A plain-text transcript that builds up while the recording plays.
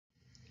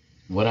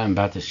What I'm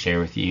about to share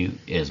with you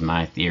is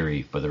my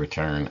theory for the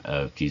return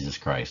of Jesus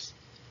Christ.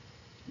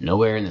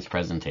 Nowhere in this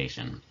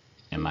presentation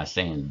am I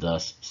saying,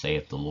 "Thus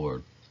saith the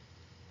Lord."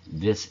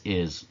 This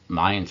is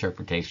my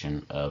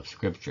interpretation of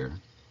Scripture,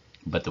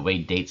 but the way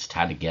dates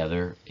tie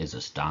together is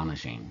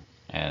astonishing,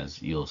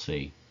 as you'll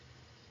see.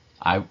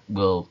 I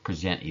will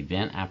present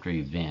event after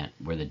event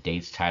where the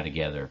dates tie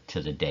together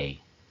to the day.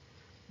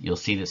 You'll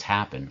see this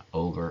happen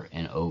over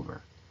and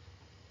over.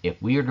 If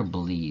we are to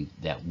believe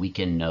that we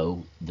can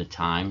know the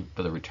time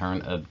for the return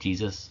of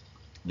Jesus,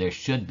 there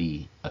should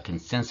be a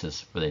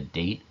consensus for the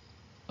date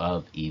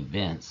of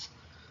events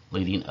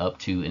leading up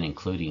to and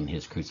including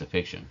his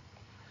crucifixion.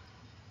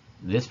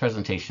 This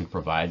presentation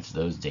provides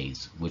those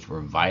dates which were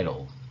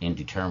vital in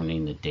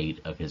determining the date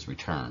of his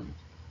return.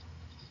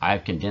 I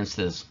have condensed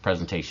this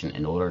presentation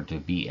in order to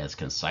be as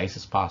concise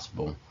as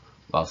possible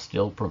while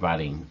still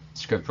providing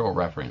scriptural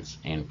reference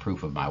and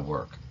proof of my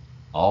work,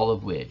 all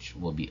of which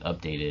will be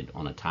updated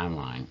on a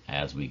timeline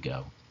as we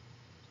go.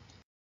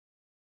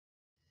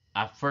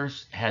 I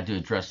first had to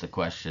address the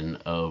question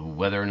of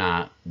whether or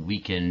not we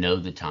can know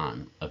the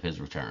time of his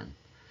return.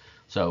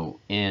 So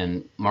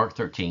in Mark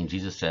 13,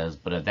 Jesus says,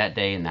 "But of that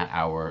day and that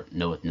hour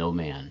knoweth no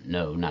man,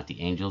 no, not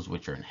the angels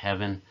which are in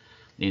heaven,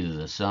 neither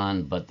the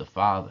Son, but the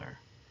Father."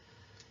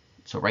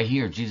 So right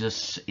here,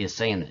 Jesus is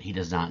saying that he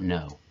does not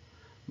know.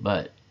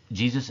 But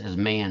Jesus as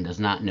man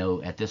does not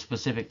know at this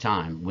specific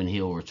time when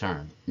he'll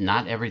return.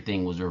 Not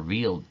everything was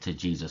revealed to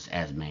Jesus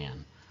as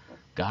man.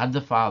 God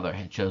the Father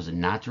had chosen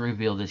not to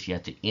reveal this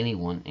yet to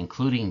anyone,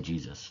 including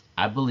Jesus.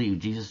 I believe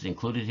Jesus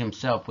included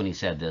himself when he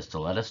said this to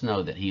let us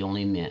know that he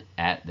only meant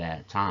at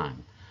that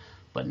time,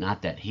 but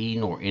not that he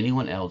nor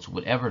anyone else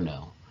would ever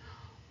know.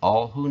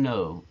 All who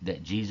know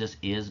that Jesus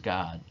is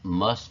God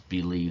must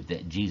believe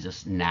that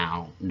Jesus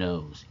now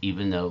knows,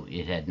 even though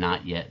it had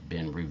not yet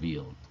been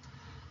revealed.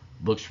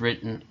 Books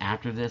written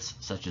after this,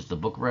 such as the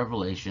book of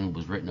Revelation,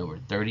 was written over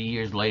 30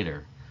 years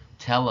later,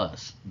 tell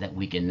us that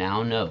we can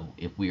now know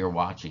if we are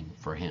watching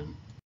for him.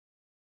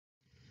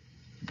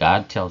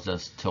 God tells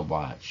us to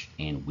watch,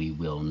 and we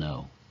will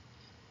know.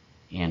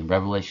 In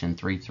Revelation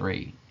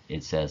 3:3,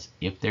 it says,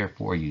 "If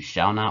therefore you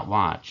shall not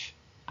watch,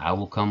 I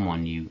will come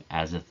on you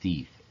as a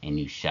thief, and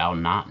you shall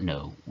not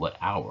know what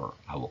hour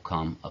I will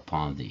come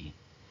upon thee."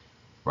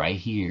 Right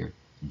here,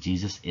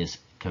 Jesus is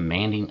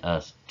commanding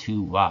us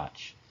to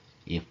watch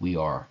if we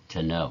are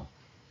to know,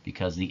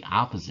 because the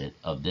opposite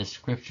of this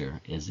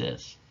scripture is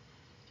this: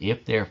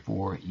 "If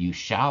therefore you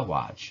shall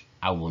watch,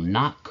 I will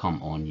not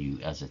come on you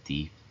as a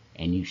thief,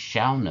 and you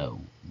shall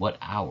know what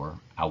hour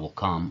I will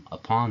come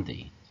upon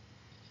thee."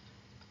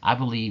 I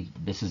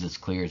believe this is as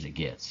clear as it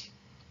gets.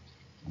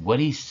 What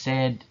he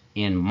said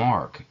in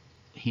Mark,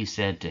 he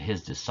said to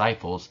his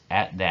disciples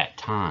at that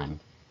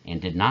time,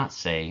 and did not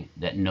say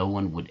that no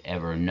one would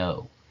ever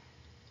know.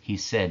 He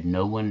said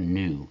no one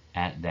knew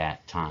at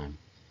that time.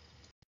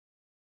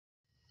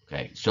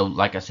 Okay, so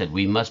like I said,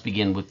 we must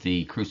begin with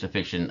the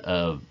crucifixion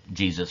of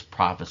Jesus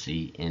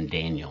prophecy in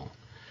Daniel.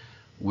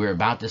 We're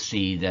about to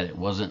see that it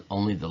wasn't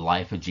only the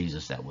life of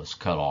Jesus that was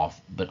cut off,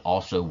 but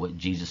also what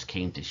Jesus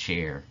came to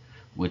share,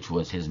 which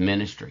was his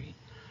ministry.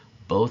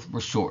 Both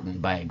were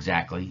shortened by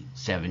exactly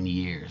 7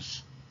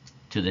 years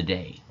to the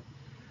day.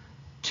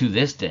 To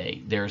this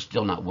day, there is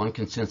still not one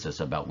consensus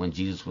about when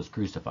Jesus was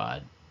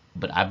crucified,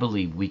 but I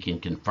believe we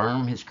can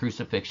confirm his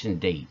crucifixion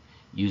date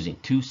using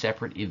two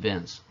separate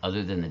events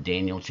other than the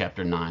Daniel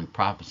chapter 9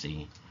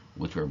 prophecy,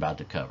 which we're about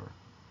to cover.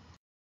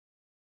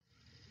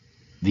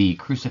 The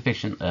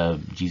crucifixion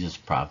of Jesus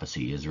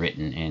prophecy is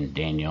written in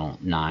Daniel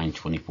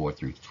 9:24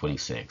 through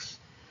 26.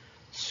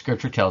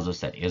 Scripture tells us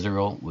that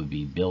Israel would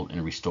be built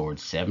and restored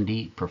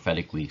 70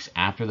 prophetic weeks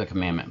after the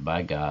commandment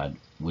by God,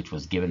 which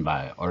was given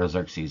by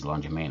Artaxerxes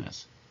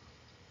Longimanus.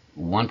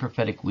 One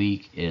prophetic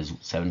week is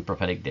 7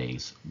 prophetic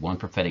days, one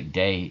prophetic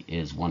day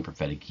is 1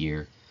 prophetic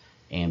year,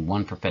 and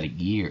 1 prophetic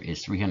year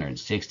is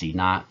 360,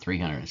 not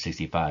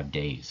 365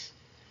 days.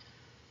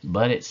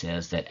 But it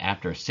says that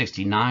after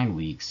 69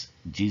 weeks,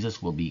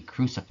 Jesus will be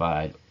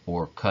crucified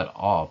or cut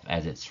off,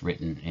 as it's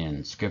written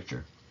in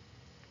Scripture.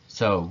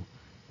 So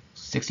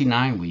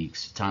 69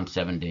 weeks times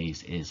 7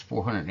 days is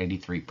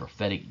 483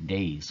 prophetic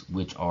days,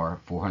 which are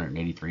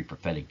 483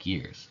 prophetic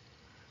years.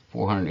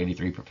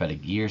 483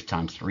 prophetic years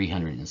times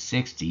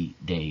 360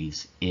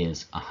 days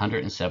is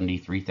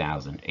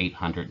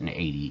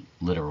 173,880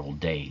 literal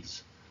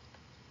days.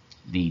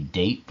 The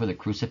date for the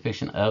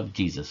crucifixion of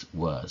Jesus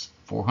was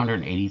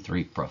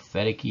 483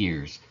 prophetic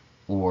years,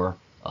 or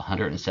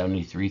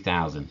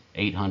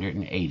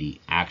 173,880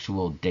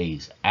 actual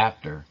days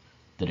after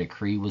the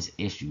decree was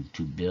issued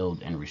to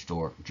build and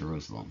restore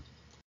Jerusalem.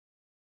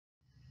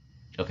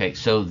 Okay,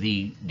 so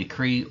the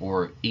decree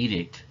or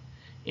edict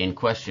in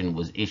question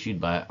was issued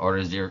by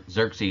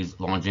Artaxerxes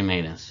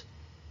Longimanus.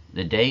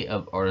 The day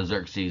of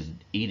Artaxerxes'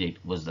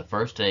 edict was the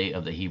first day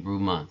of the Hebrew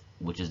month,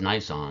 which is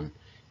Nisan,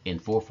 in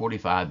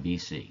 445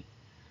 BC.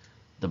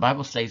 The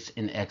Bible states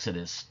in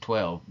Exodus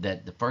 12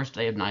 that the first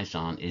day of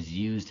Nisan is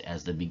used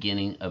as the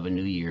beginning of a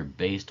new year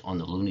based on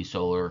the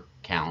lunisolar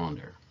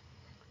calendar.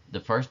 The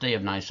first day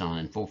of Nisan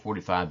in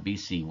 445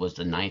 BC was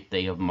the 9th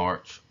day of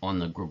March on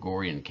the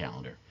Gregorian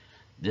calendar.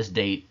 This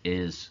date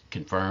is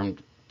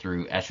confirmed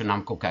through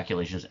astronomical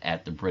calculations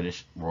at the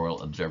British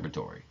Royal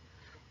Observatory.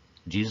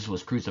 Jesus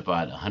was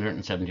crucified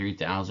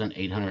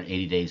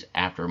 173,880 days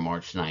after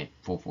March 9th,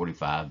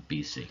 445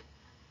 BC.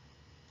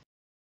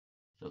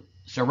 So,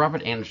 Sir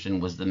Robert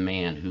Anderson was the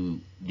man who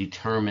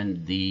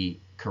determined the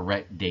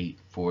correct date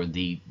for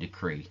the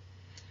decree.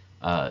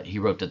 He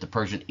wrote that the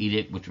Persian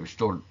edict, which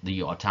restored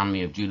the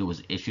autonomy of Judah,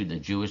 was issued in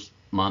the Jewish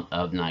month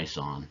of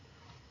Nisan,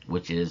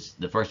 which is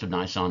the first of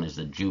Nisan is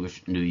the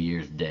Jewish New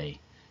Year's Day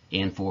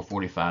in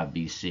 445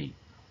 BC.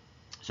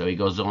 So he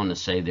goes on to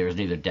say there is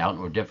neither doubt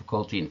nor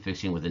difficulty in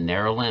fixing within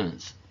narrow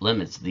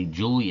limits the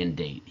Julian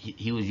date.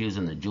 He was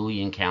using the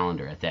Julian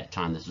calendar at that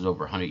time. This is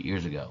over 100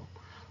 years ago,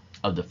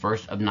 of the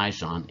first of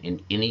Nisan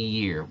in any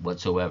year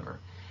whatsoever.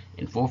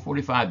 In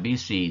 445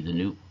 BC, the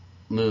new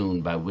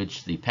moon by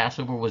which the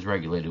Passover was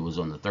regulated was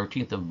on the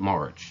 13th of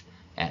March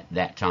at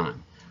that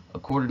time.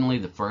 Accordingly,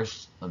 the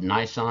first of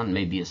Nisan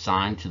may be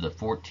assigned to the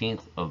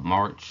 14th of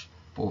March,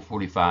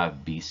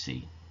 445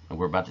 BC. And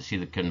we're about to see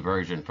the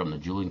conversion from the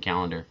Julian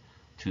calendar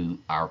to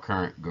our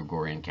current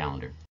Gregorian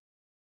calendar.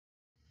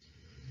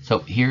 So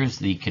here's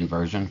the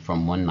conversion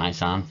from 1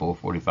 Nisan,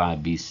 445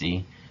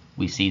 BC.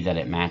 We see that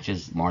it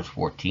matches March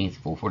 14th,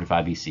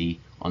 445 BC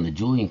on the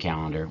Julian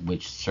calendar,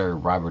 which Sir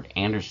Robert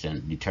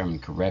Anderson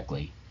determined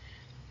correctly,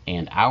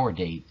 and our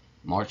date,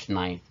 March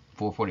 9th,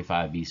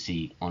 445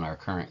 BC on our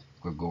current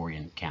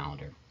Gregorian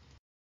calendar.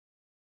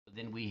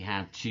 Then we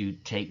have to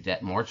take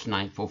that March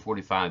 9th,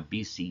 445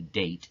 BC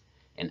date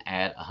and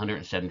add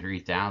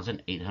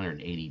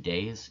 173,880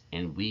 days,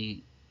 and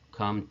we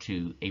come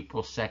to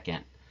April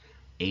 2nd,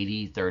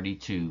 AD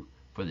 32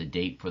 for the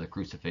date for the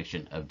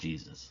crucifixion of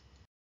Jesus.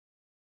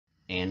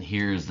 And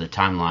here's the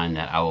timeline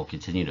that I will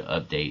continue to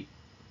update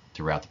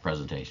throughout the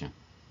presentation.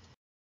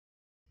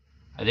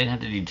 I then have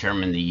to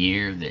determine the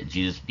year that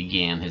Jesus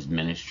began his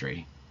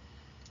ministry.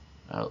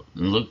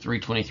 Luke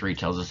 3:23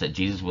 tells us that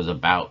Jesus was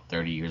about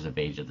 30 years of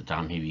age at the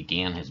time he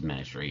began his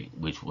ministry,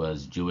 which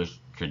was Jewish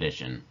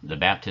tradition. The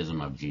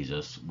baptism of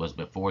Jesus was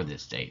before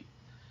this date.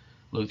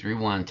 Luke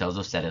 3:1 tells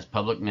us that his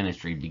public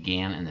ministry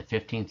began in the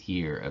 15th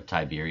year of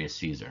Tiberius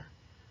Caesar.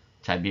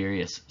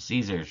 Tiberius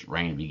Caesar's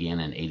reign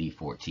began in AD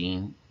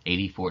 14.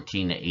 AD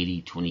 14 to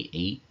AD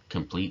 28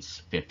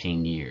 completes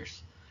 15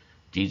 years.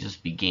 Jesus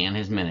began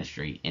his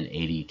ministry in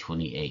AD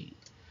 28.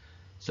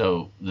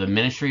 So the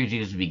ministry of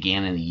Jesus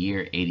began in the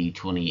year AD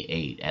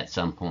 28 at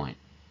some point,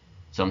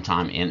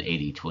 sometime in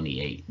AD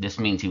 28. This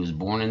means he was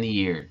born in the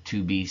year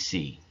 2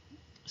 BC,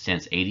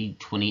 since AD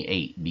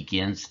 28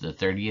 begins the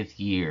 30th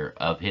year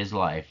of his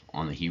life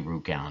on the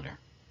Hebrew calendar.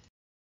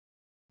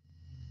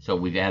 So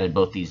we've added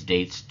both these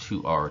dates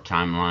to our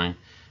timeline,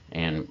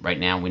 and right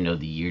now we know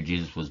the year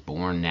Jesus was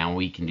born. Now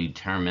we can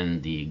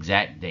determine the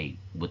exact date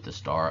with the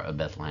Star of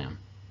Bethlehem.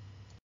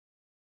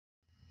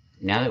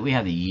 Now that we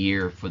have the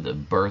year for the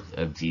birth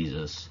of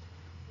Jesus,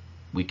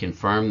 we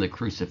confirm the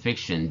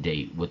crucifixion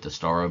date with the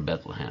Star of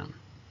Bethlehem.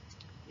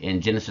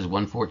 In Genesis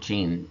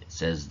 1:14 it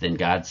says, "Then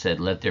God said,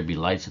 let there be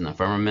lights in the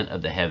firmament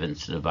of the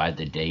heavens to divide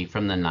the day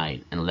from the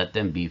night, and let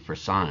them be for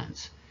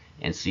signs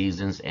and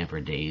seasons and for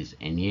days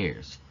and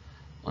years."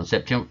 On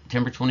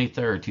September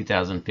 23,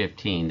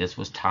 2015, this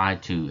was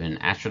tied to an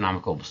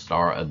astronomical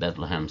Star of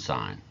Bethlehem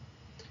sign.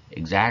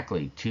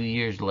 Exactly 2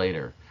 years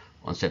later,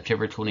 on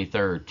September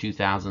 23,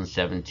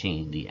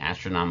 2017, the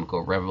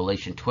astronomical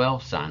Revelation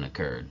 12 sign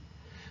occurred,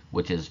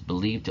 which is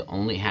believed to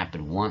only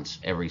happen once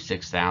every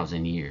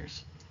 6,000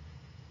 years.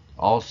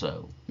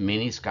 Also,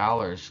 many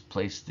scholars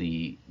place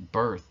the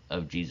birth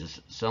of Jesus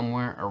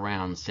somewhere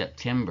around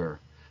September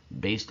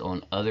based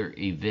on other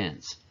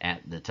events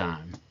at the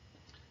time.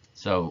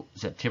 So,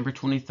 September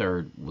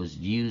 23rd was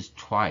used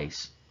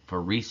twice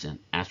for recent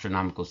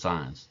astronomical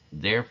signs.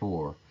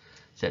 Therefore,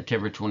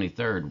 September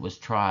 23rd was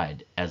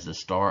tried as the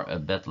Star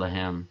of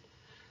Bethlehem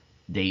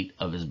date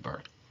of his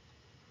birth.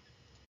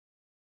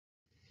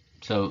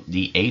 So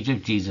the age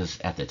of Jesus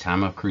at the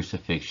time of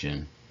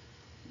crucifixion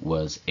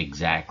was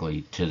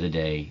exactly to the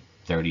day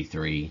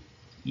 33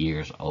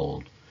 years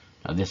old.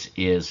 Now this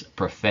is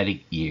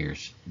prophetic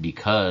years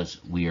because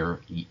we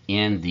are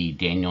in the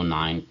Daniel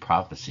 9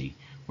 prophecy.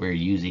 We're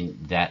using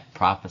that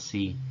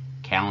prophecy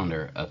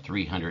calendar of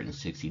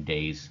 360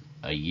 days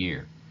a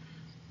year.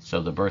 So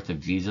the birth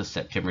of Jesus,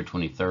 September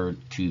 23rd,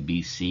 2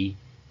 BC.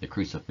 The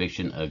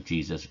crucifixion of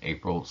Jesus,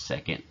 April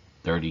 2nd,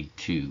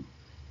 32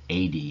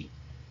 AD.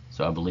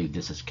 So I believe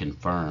this is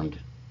confirmed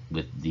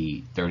with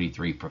the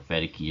 33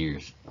 prophetic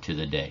years to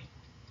the day.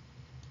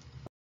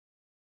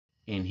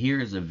 And here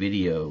is a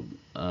video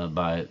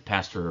by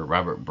Pastor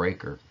Robert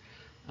Breaker.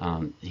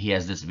 He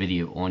has this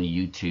video on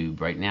YouTube.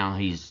 Right now,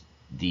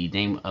 the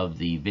name of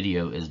the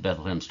video is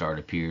Bethlehem Star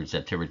appeared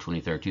September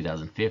 23,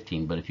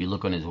 2015. But if you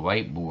look on his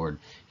whiteboard,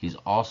 he's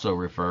also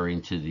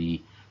referring to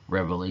the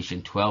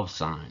Revelation 12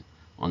 sign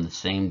on the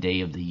same day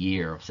of the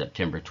year of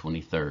September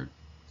 23rd.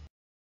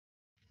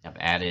 I've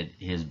added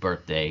his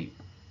birthday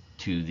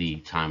to the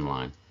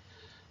timeline.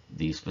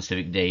 The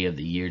specific day of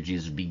the year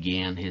Jesus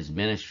began his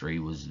ministry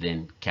was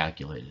then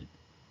calculated.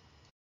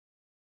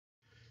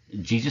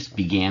 Jesus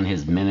began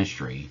his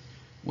ministry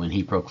when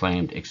he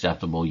proclaimed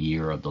acceptable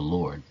year of the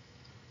Lord.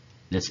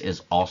 This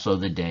is also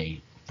the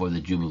day for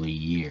the Jubilee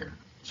year.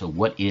 So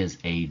what is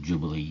a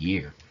Jubilee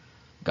year?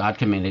 God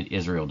commanded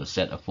Israel to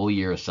set a full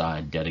year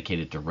aside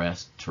dedicated to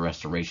rest, to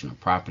restoration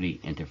of property,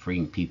 and to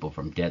freeing people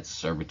from debts,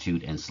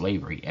 servitude, and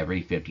slavery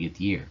every 50th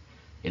year.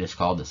 It is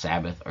called the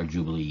Sabbath or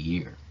Jubilee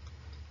year.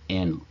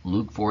 In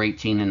Luke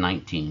 4:18 and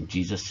 19,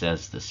 Jesus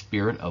says, "The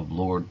Spirit of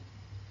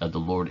the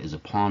Lord is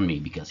upon me,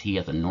 because he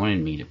hath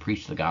anointed me to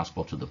preach the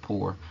gospel to the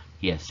poor.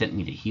 He hath sent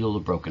me to heal the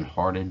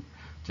brokenhearted,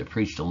 to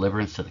preach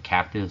deliverance to the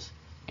captives,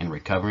 and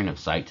recovering of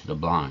sight to the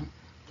blind,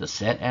 to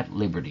set at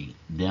liberty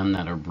them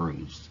that are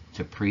bruised,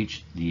 to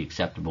preach the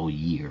acceptable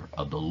year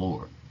of the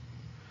Lord."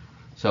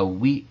 So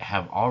we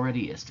have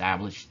already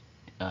established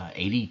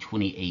AD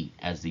 28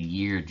 as the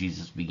year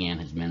Jesus began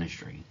his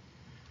ministry.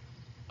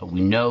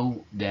 We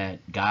know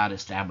that God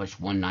established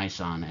 1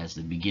 Nisan as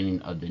the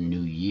beginning of the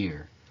new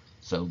year.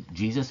 So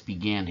Jesus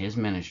began his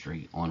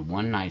ministry on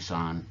 1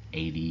 Nisan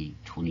AD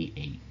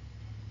 28.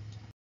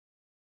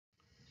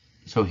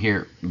 So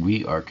here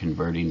we are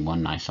converting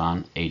 1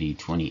 Nisan AD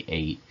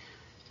 28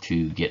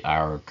 to get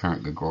our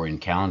current Gregorian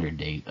calendar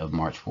date of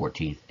March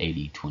 14th,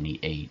 AD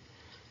 28.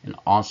 And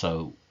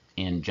also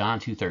in John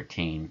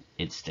 2:13,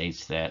 it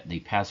states that the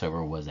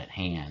Passover was at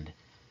hand,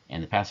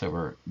 and the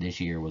Passover this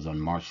year was on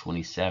March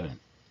 27th,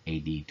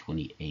 AD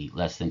 28,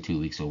 less than 2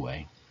 weeks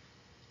away.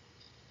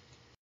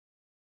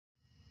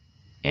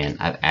 And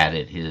I've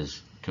added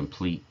his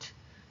complete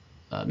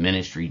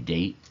ministry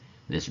date.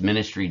 This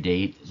ministry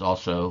date is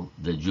also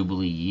the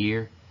Jubilee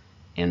year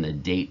and the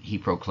date he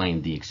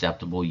proclaimed the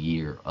acceptable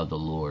year of the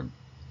Lord.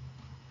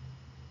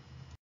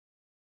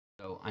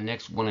 So I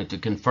next wanted to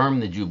confirm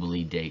the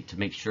Jubilee date to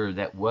make sure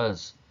that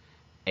was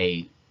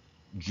a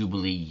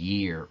Jubilee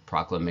year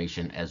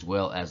proclamation as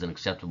well as an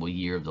acceptable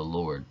year of the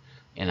Lord.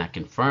 And I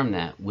confirmed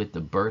that with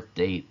the birth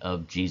date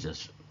of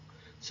Jesus.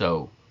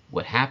 So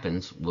what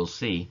happens, we'll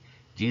see,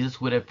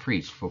 Jesus would have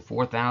preached for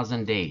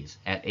 4,000 days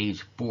at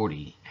age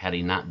 40 had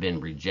he not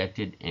been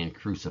rejected and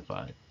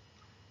crucified.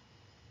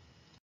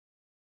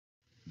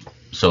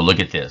 So look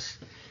at this.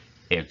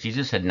 If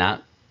Jesus had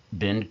not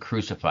been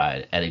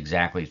crucified at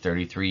exactly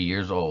 33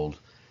 years old,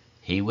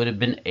 he would have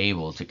been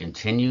able to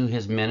continue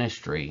his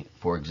ministry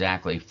for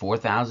exactly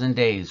 4,000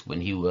 days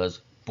when he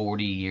was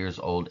 40 years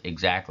old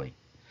exactly.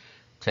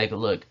 Take a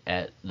look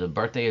at the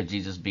birthday of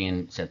Jesus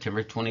being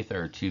September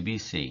 23rd, 2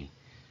 BC.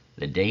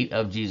 The date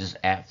of Jesus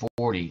at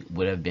 40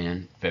 would have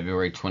been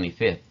February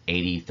 25th,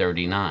 AD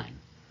 39.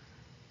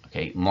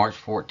 Okay, March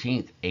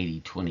 14th,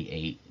 AD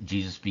 28,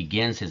 Jesus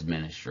begins his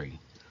ministry.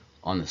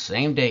 On the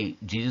same date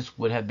Jesus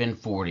would have been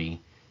 40,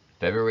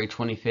 February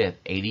 25th,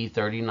 AD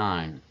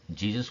 39,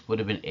 Jesus would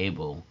have been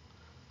able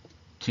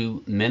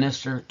to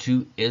minister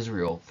to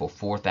Israel for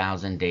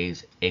 4,000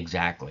 days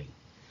exactly.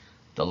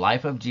 The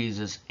life of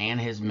Jesus and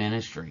his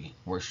ministry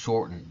were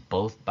shortened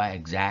both by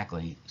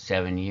exactly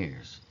 7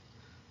 years.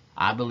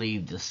 I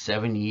believe the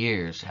 7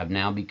 years have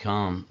now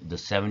become the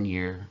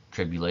 7-year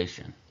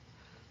tribulation.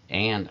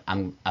 And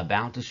I'm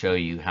about to show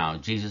you how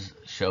Jesus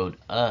showed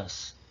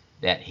us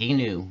that he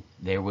knew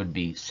there would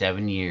be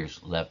 7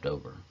 years left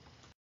over.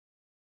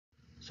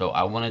 So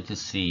I wanted to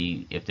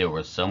see if there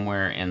was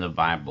somewhere in the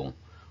Bible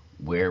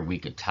where we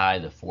could tie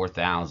the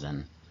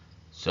 4,000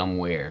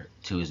 somewhere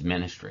to his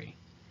ministry.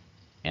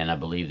 And I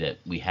believe that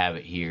we have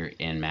it here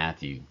in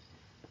Matthew.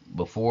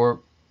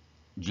 Before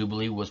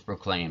Jubilee was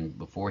proclaimed,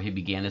 before he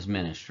began his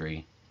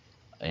ministry,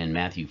 in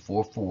Matthew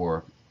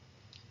 4:4,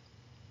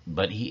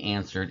 but he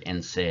answered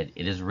and said,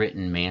 "It is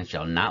written, man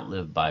shall not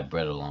live by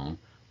bread alone,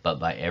 but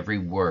by every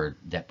word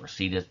that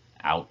proceedeth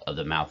out of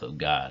the mouth of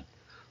God."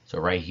 So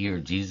right here,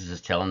 Jesus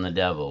is telling the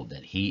devil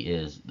that he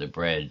is the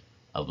bread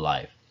of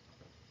life.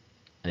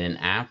 And then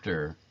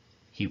after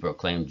he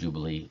proclaimed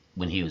Jubilee,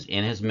 when he was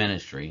in his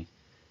ministry,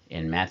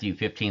 in Matthew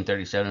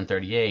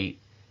 15:37-38,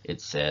 it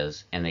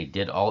says, "And they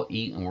did all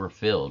eat and were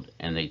filled,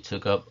 and they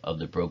took up of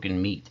the broken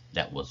meat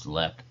that was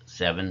left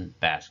 7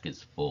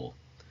 baskets full.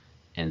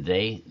 And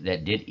they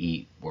that did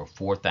eat were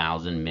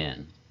 4,000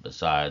 men,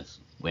 besides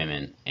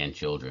women and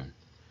children."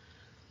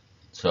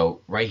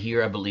 So right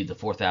here, I believe the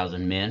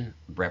 4,000 men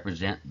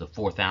represent the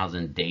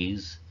 4,000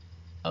 days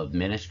of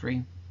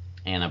ministry,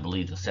 and I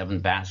believe the 7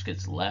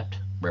 baskets left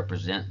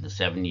represent the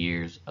 7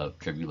 years of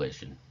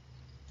tribulation.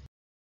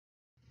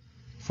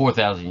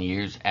 4,000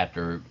 years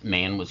after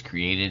man was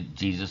created,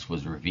 Jesus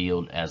was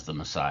revealed as the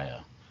Messiah.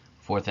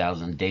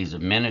 4,000 days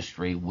of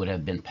ministry would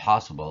have been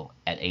possible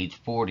at age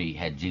 40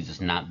 had Jesus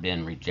not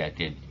been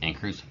rejected and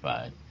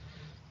crucified.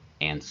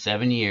 And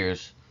 7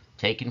 years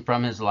taken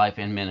from his life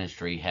and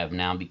ministry have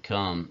now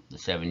become the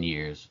 7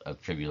 years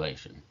of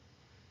tribulation.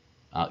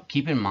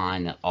 Keep in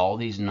mind that all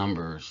these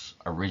numbers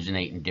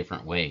originate in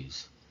different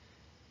ways.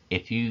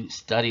 If you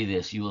study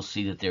this, you will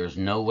see that there is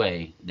no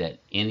way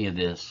that any of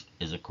this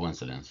is a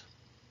coincidence.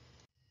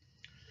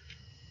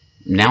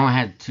 Now I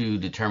had to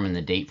determine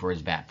the date for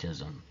his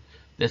baptism.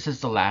 This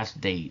is the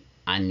last date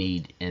I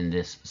need in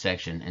this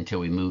section until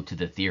we move to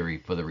the theory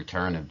for the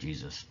return of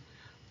Jesus.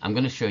 I'm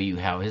going to show you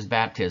how his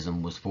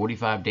baptism was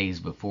 45 days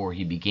before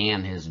he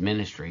began his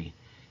ministry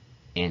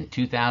and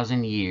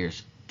 2,000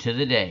 years to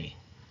the day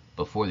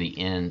before the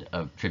end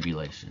of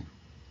tribulation.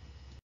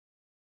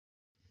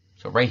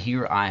 So right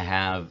here I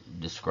have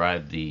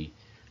described the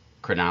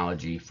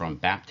chronology from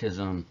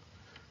baptism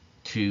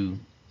to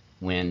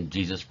when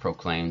Jesus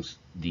proclaims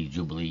the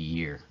Jubilee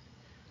year,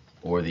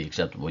 or the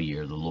acceptable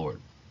year of the Lord,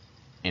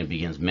 and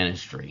begins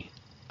ministry.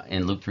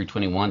 And Luke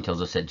 3:21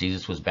 tells us that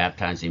Jesus was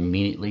baptized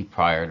immediately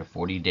prior to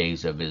 40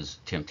 days of his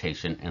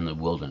temptation in the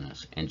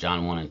wilderness. And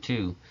John 1 and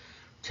 2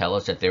 tell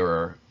us that there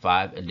were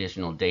 5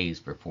 additional days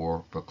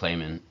before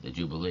proclaiming the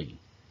Jubilee,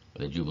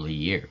 or the Jubilee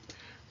year.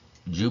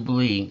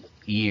 Jubilee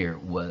year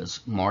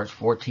was March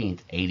 14th,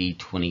 AD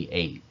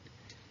 28.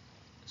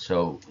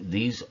 So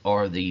these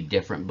are the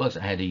different books.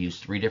 I had to use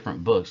 3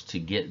 different books to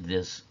get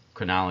this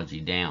chronology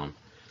down.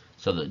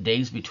 So the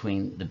days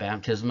between the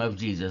baptism of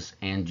Jesus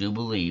and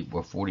Jubilee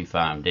were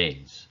 45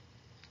 days.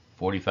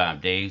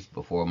 45 days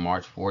before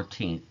March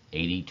 14th,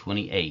 AD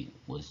 28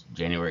 was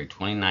January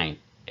 29th,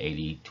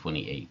 AD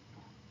 28.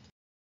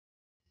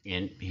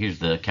 And here's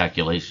the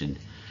calculation.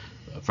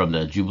 From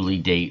the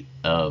Jubilee date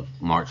of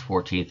March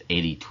 14th,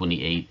 AD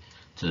 28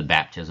 to the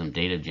baptism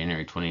date of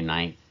January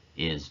 29th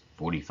is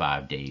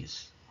 45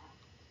 days.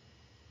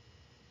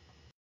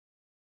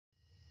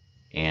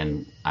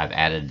 And I've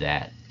added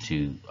that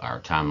to our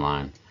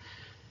timeline.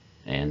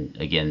 And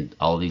again,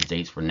 all these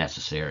dates were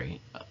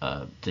necessary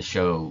to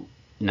show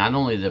not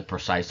only the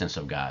preciseness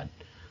of God,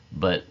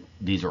 but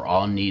these are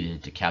all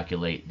needed to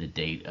calculate the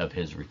date of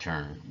his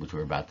return, which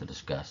we're about to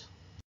discuss.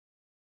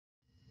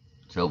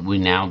 So we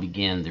now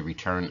begin the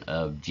return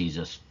of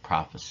Jesus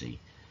prophecy.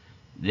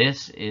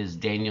 This is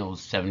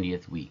Daniel's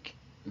 70th week,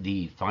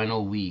 the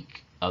final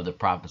week of the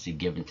prophecy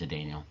given to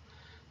Daniel.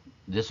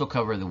 This will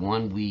cover the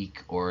 1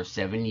 week or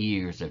 7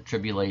 years of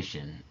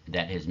tribulation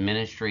that his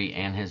ministry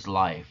and his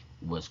life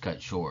was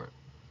cut short.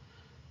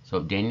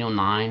 So Daniel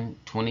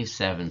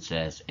 9:27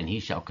 says, "And he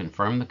shall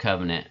confirm the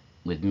covenant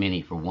with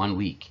many for 1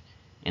 week,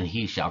 and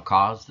he shall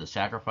cause the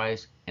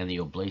sacrifice and the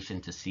oblation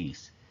to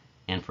cease.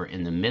 And for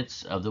in the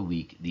midst of the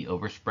week the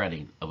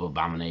overspreading of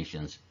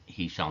abominations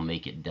he shall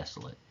make it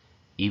desolate,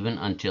 even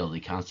until the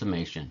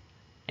consummation,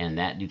 and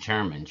that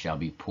determined shall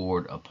be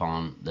poured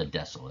upon the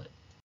desolate."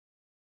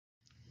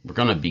 We're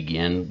going to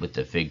begin with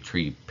the fig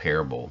tree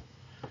parable.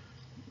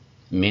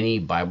 Many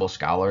Bible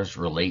scholars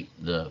relate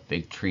the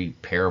fig tree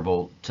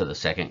parable to the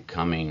second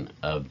coming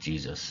of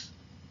Jesus.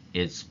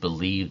 It's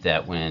believed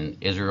that when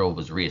Israel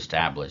was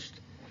reestablished,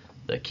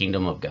 the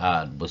kingdom of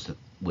God was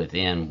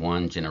within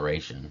 1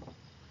 generation.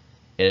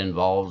 It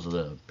involves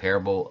the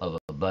parable of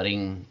a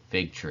budding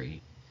fig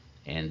tree,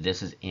 and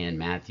this is in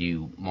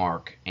Matthew,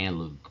 Mark, and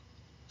Luke.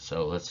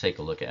 So let's take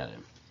a look at it.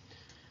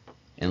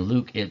 In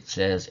Luke it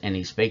says, "And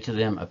he spake to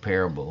them a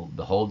parable,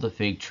 Behold the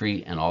fig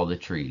tree and all the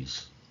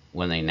trees.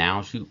 When they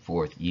now shoot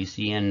forth, ye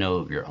see and know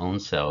of your own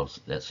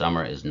selves that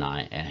summer is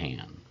nigh at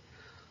hand.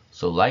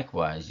 So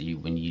likewise ye,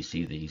 when ye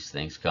see these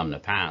things come to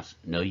pass,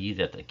 know ye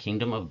that the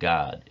kingdom of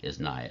God is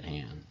nigh at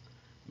hand.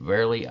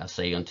 Verily I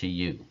say unto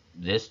you,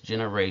 this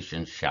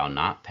generation shall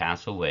not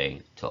pass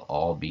away till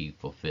all be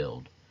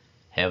fulfilled.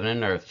 Heaven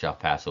and earth shall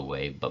pass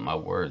away, but my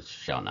words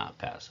shall not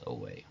pass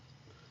away."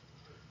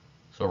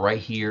 So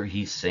right here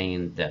he's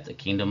saying that the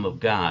kingdom of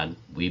God,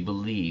 we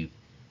believe,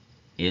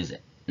 is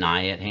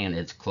nigh at hand.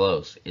 It's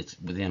close. It's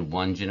within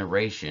 1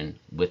 generation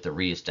with the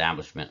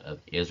reestablishment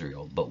of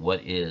Israel. But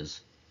what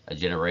is a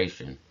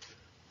generation?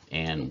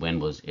 And when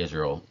was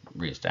Israel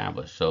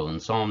reestablished? So in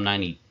Psalm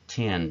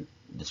 90:10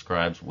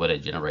 describes what a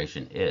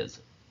generation is.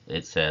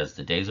 It says,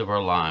 "The days of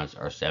our lives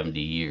are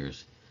 70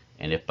 years,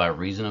 and if by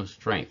reason of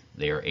strength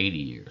they are 80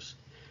 years.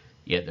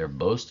 Yet their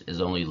boast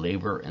is only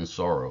labor and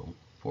sorrow,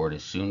 for it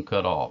is soon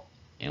cut off,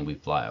 and we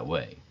fly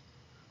away."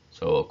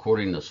 So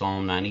according to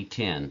Psalm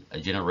 90:10, a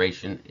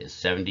generation is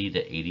 70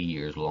 to 80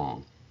 years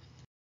long.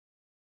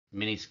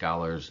 Many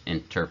scholars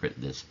interpret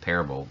this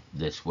parable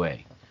this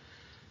way.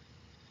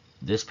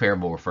 This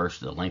parable refers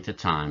to the length of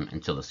time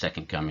until the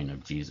second coming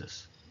of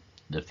Jesus.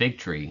 The fig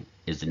tree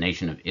is the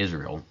nation of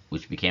Israel,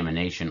 which became a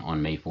nation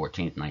on May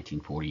 14,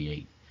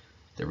 1948.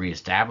 The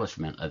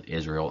reestablishment of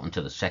Israel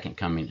until the second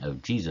coming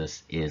of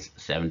Jesus is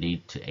 70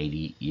 to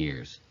 80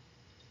 years.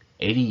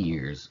 80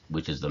 years,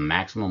 which is the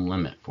maximum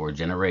limit for a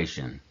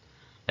generation,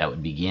 that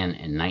would begin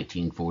in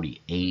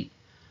 1948,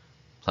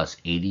 plus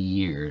 80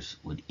 years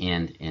would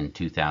end in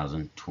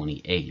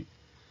 2028.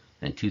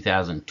 Then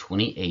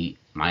 2028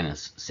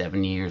 minus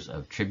 7 years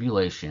of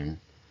tribulation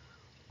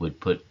would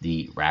put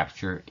the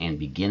rapture and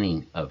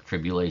beginning of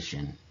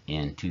tribulation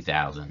in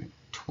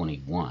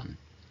 2021.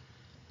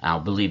 I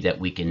believe that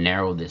we can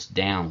narrow this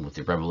down with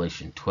the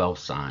Revelation 12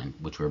 sign,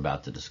 which we're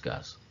about to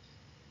discuss.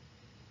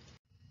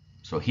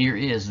 So here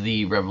is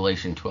the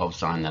Revelation 12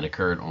 sign that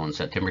occurred on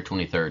September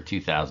 23rd,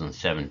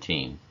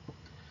 2017.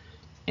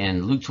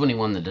 In Luke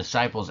 21, the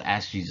disciples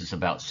asked Jesus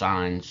about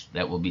signs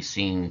that will be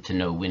seen to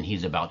know when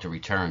he's about to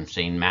return,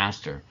 saying,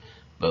 "Master,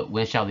 But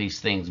when shall these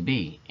things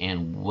be?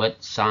 And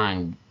what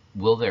sign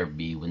will there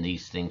be when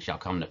these things shall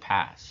come to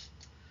pass?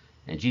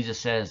 And Jesus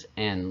says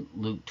in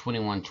Luke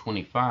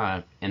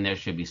 21:25, and there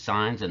should be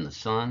signs in the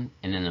sun,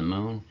 and in the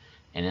moon,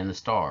 and in the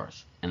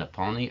stars, and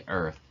upon the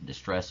earth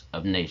distress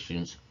of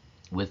nations,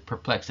 with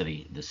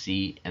perplexity, the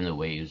sea and the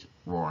waves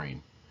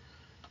roaring.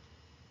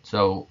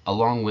 So,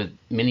 along with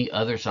many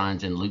other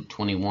signs in Luke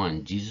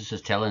 21, Jesus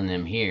is telling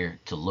them here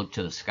to look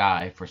to the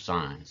sky for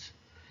signs.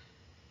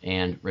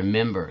 And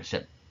remember,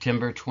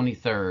 September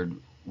 23rd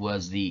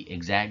was the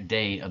exact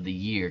day of the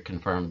year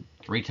confirmed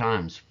 3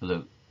 times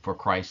for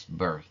Christ's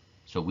birth.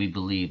 So we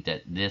believe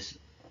that this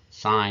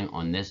sign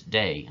on this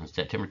day, on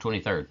September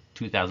 23rd,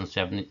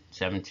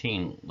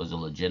 2017, was a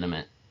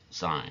legitimate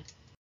sign.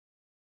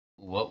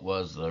 What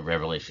was the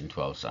Revelation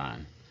 12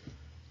 sign?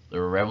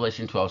 The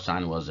Revelation 12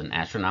 sign was an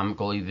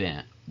astronomical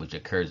event which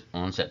occurs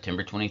on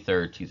September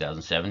 23rd,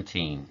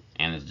 2017,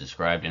 and is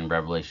described in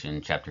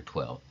Revelation chapter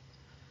 12.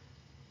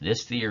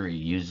 This theory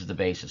uses the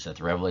basis that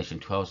the Revelation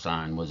 12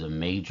 sign was a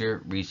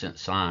major recent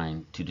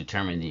sign to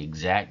determine the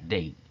exact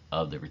date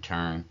of the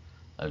return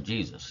of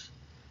Jesus.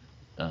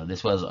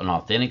 This was an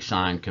authentic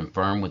sign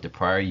confirmed with the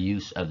prior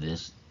use of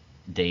this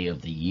day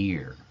of the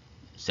year.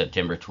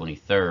 September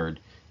 23rd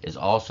is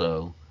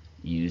also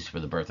used for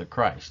the birth of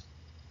Christ.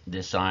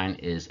 This sign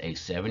is a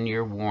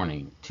 7-year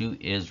warning to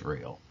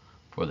Israel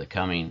for the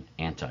coming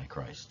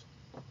Antichrist.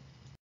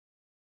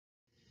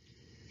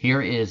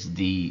 Here is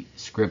the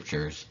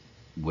scriptures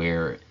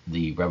where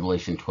the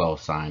Revelation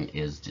 12 sign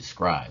is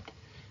described.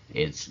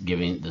 It's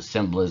giving the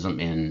symbolism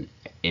in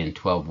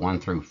 12:1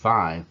 through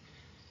 5.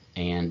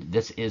 And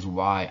this is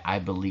why I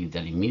believe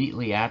that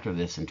immediately after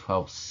this in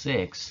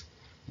 12:6,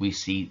 we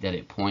see that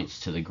it points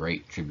to the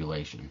Great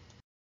Tribulation.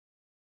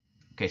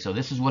 Okay, so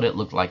this is what it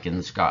looked like in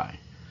the sky.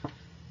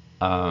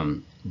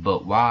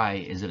 But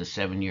why is it a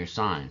 7-year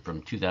sign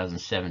from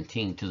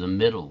 2017 to the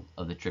middle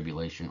of the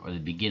tribulation or the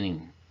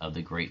beginning of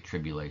the Great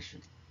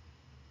Tribulation?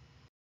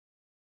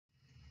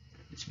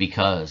 It's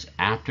because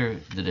after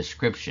the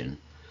description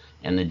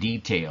and the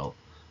detail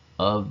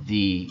of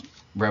the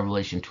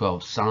Revelation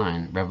 12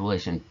 sign,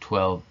 Revelation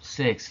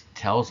 12:6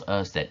 tells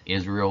us that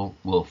Israel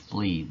will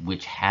flee,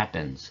 which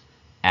happens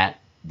at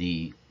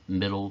the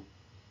middle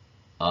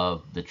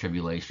of the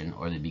tribulation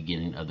or the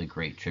beginning of the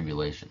Great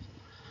Tribulation.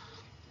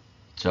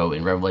 So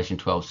in Revelation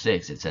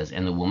 12:6 it says,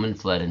 and the woman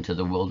fled into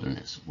the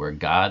wilderness, where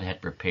God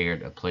had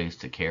prepared a place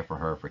to care for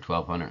her for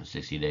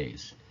 1260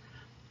 days.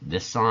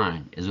 This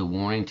sign is a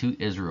warning to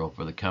Israel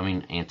for the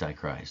coming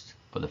Antichrist.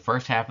 For the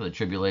first half of the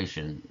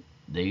tribulation,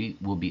 they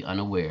will be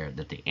unaware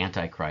that the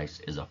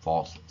Antichrist is a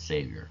false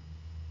savior.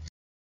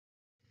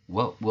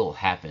 What will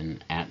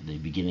happen at the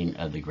beginning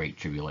of the Great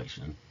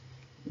Tribulation?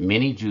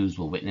 Many Jews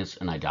will witness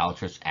an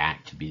idolatrous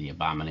act to be the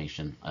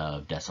abomination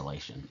of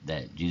desolation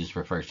that Jesus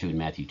refers to in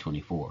Matthew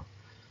 24.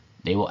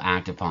 They will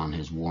act upon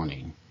his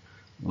warning.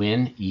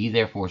 When ye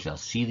therefore shall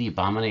see the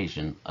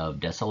abomination of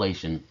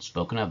desolation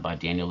spoken of by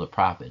Daniel the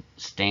prophet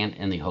stand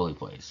in the holy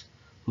place,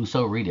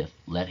 whoso readeth,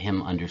 let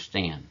him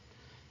understand.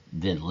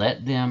 Then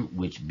let them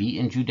which be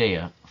in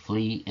Judea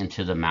flee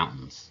into the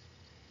mountains.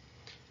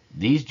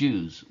 These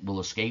Jews will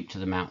escape to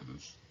the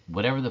mountains.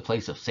 Whatever the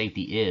place of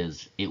safety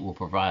is, it will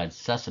provide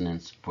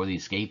sustenance for the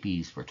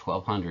escapees for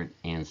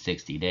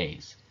 1260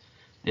 days.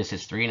 This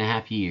is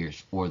 3.5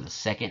 years, or the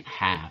second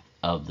half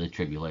of the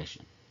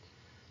tribulation.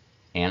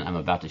 And I'm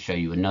about to show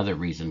you another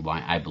reason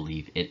why I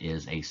believe it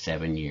is a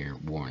 7-year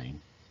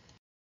warning.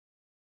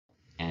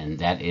 And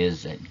that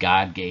is that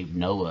God gave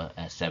Noah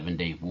a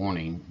 7-day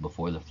warning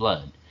before the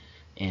flood.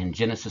 In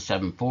Genesis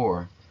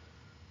 7:4,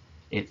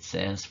 it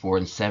says, for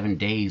in 7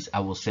 days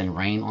I will send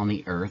rain on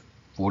the earth,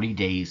 40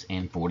 days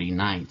and 40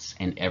 nights,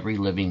 and every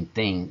living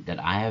thing that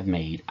I have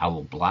made I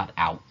will blot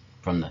out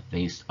from the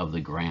face of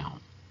the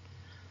ground.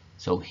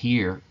 So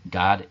here,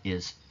 God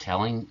is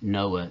telling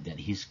Noah that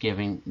he's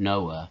giving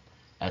Noah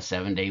a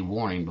 7-day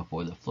warning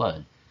before the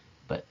flood.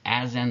 But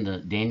as in the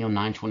Daniel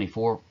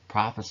 9:24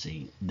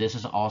 prophecy, this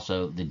is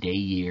also the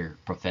day-year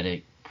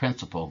prophetic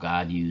principle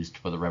God used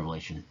for the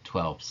Revelation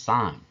 12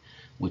 sign,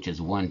 which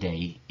is 1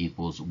 day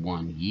equals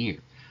 1 year.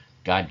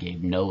 God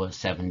gave Noah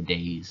 7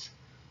 days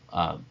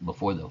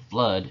before the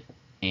flood,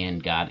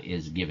 and God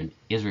is giving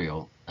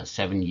Israel a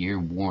 7-year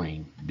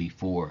warning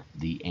before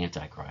the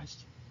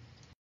Antichrist.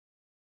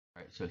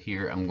 All right, so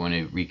here I'm going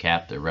to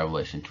recap the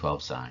Revelation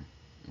 12 sign,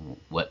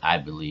 what I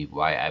believe,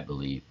 why I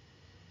believe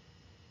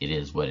it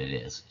is what it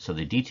is. So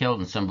the detail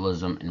and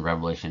symbolism in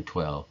Revelation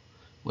 12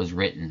 was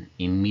written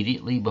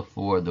immediately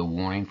before the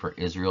warning for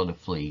Israel to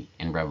flee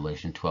in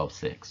Revelation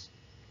 12:6.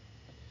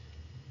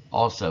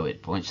 Also,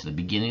 it points to the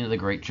beginning of the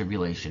Great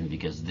Tribulation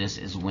because this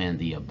is when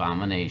the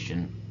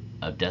abomination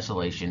of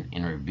desolation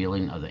and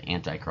revealing of the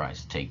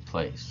Antichrist take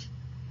place.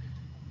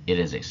 It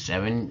is a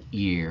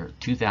 7-year,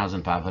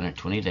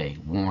 2,520-day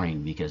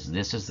warning because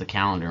this is the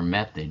calendar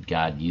method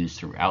God used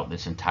throughout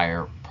this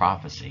entire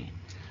prophecy.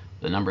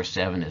 The number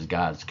 7 is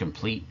God's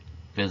complete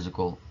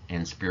physical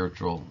and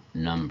spiritual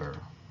number.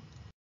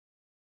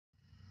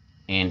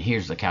 And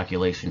here's the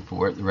calculation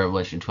for it. The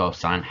Revelation 12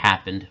 sign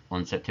happened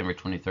on September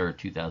 23rd,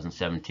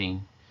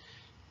 2017.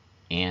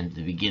 And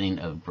the beginning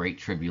of Great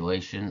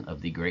Tribulation, of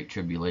the Great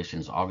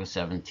Tribulation, is August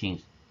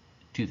 17th,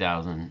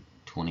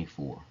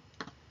 2024.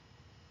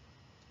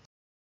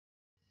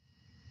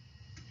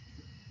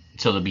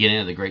 So the beginning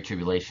of the Great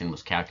Tribulation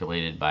was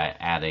calculated by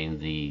adding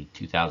the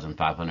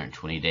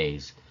 2,520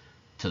 days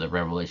to the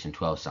Revelation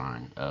 12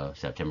 sign of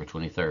September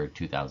 23rd,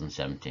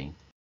 2017.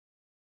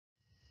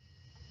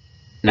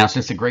 Now,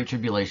 since the Great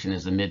Tribulation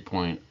is the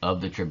midpoint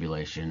of the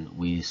tribulation,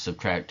 we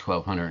subtract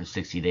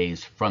 1,260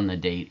 days from the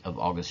date of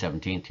August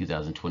 17,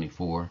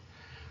 2024.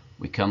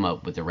 We come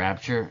up with the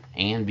rapture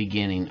and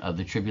beginning of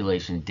the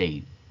tribulation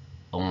date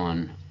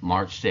on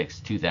March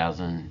 6,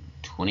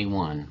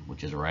 2021,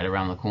 which is right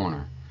around the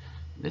corner.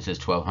 This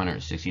is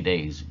 1,260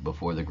 days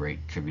before the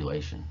Great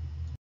Tribulation.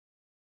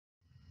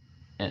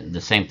 And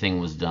the same thing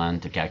was done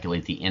to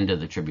calculate the end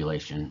of the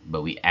tribulation,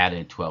 but we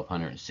added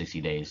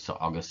 1,260 days to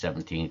August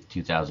 17th,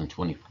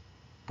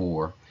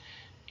 2024,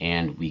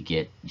 and we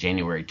get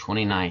January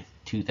 29th,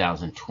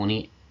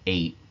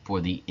 2028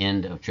 for the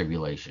end of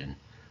tribulation,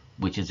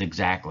 which is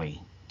exactly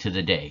to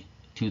the day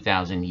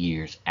 2,000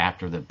 years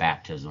after the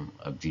baptism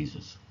of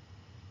Jesus.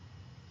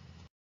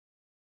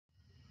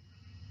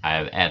 I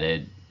have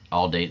added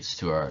all dates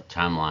to our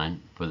timeline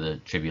for the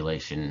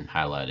tribulation,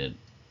 highlighted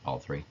all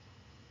three.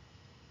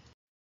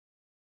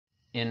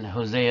 In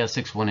Hosea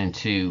 6:1 and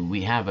 2,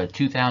 we have a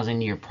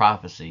 2,000-year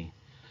prophecy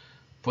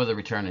for the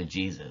return of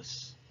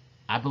Jesus.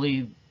 I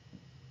believe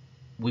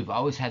we've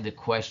always had the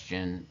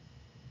question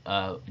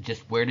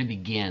just where to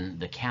begin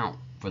the count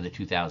for the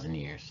 2,000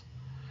 years.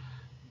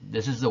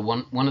 This is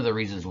one of the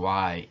reasons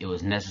why it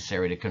was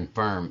necessary to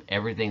confirm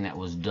everything that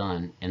was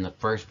done in the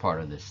first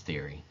part of this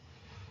theory.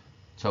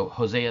 So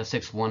Hosea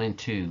 6:1 and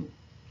 2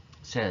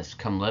 says,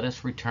 "Come, let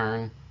us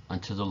return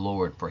unto the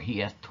Lord, for he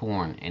hath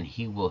torn, and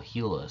he will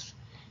heal us.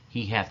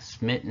 He hath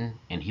smitten,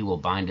 and he will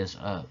bind us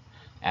up.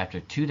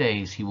 After 2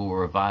 days he will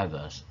revive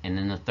us, and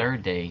in the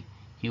third day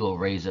he will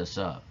raise us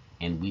up,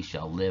 and we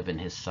shall live in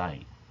his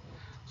sight."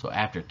 So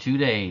after 2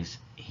 days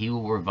he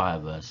will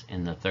revive us,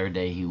 and the third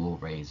day he will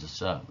raise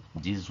us up.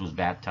 Jesus was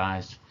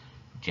baptized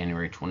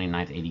January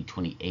 29th, AD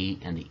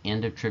 28, and the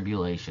end of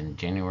tribulation,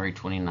 January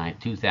 29th,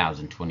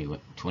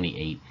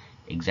 2028,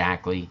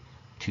 exactly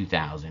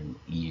 2,000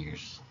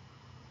 years.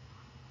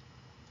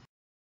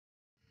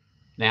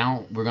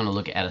 Now we're going to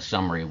look at a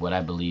summary of what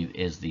I believe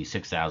is the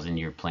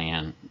 6,000-year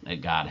plan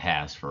that God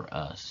has for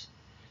us.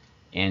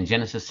 In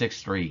Genesis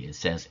 6:3 it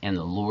says, "And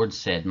the Lord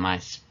said, My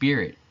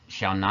spirit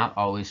shall not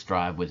always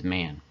strive with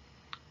man,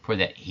 for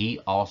that he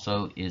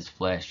also is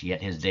flesh,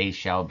 yet his days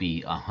shall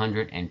be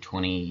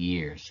 120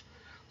 years."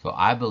 So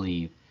I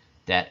believe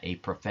that a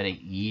prophetic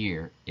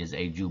year is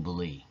a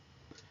jubilee.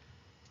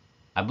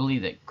 I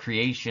believe that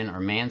creation, or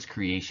man's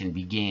creation,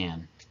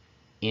 began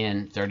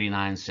in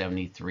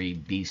 3973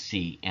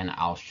 BC, and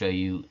I'll show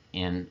you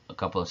in a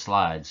couple of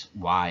slides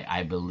why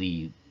I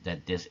believe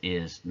that this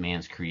is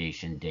man's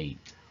creation date.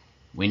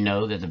 We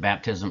know that the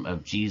baptism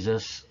of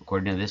Jesus,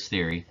 according to this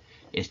theory,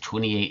 is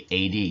 28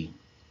 AD.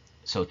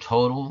 So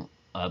total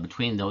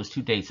between those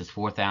two dates is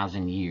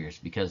 4,000 years,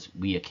 because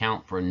we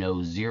account for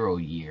no 0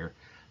 year,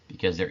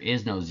 because there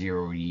is no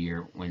 0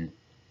 year when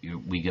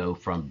we go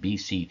from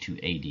BC to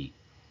AD.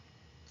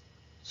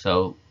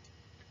 So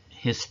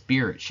his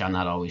spirit shall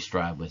not always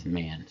strive with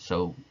man.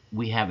 So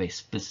we have a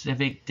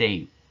specific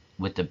date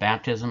with the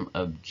baptism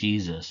of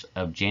Jesus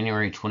of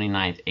January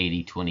 29th,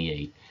 AD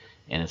 28,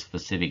 and a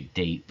specific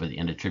date for the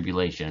end of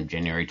tribulation,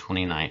 January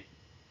 29th,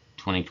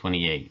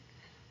 2028.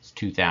 It's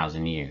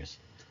 2,000 years.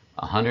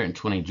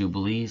 120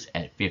 jubilees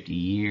at 50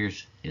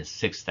 years is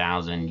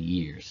 6,000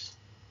 years.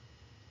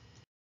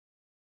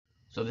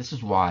 So this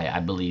is why I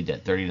believe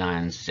that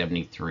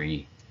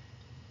 3973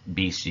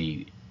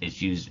 BC is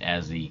used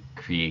as the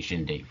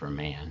creation date for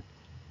man.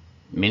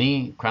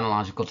 Many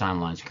chronological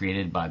timelines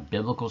created by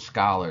biblical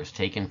scholars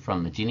taken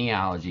from the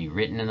genealogy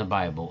written in the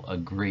Bible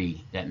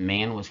agree that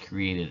man was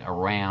created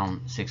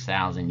around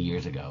 6,000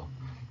 years ago.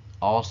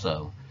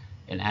 Also,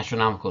 an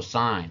astronomical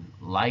sign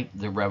like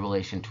the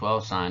Revelation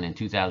 12 sign in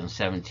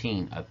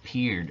 2017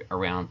 appeared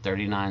around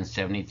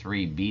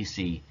 3973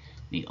 BC,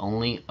 the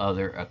only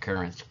other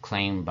occurrence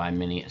claimed by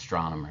many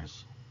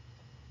astronomers.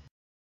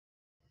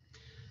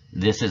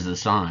 This is the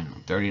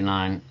sign,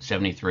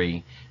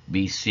 3973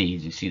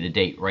 BC. You see the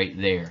date right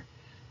there.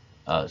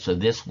 So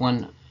this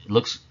one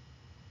looks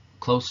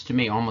close to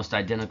me, almost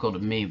identical to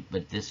me,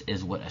 but this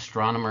is what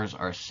astronomers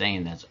are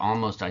saying. That's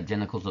almost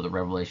identical to the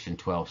Revelation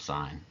 12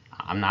 sign.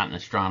 I'm not an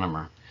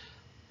astronomer,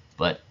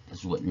 but this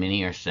is what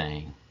many are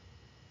saying.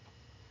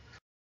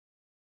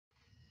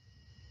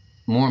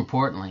 More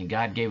importantly,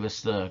 God gave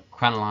us the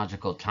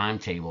chronological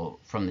timetable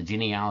from the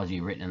genealogy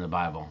written in the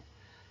Bible.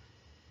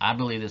 I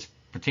believe this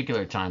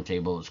particular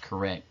timetable is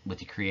correct with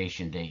the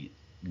creation date,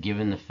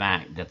 given the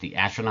fact that the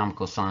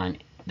astronomical sign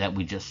that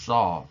we just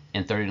saw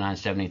in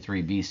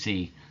 3973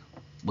 BC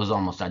was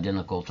almost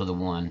identical to the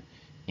one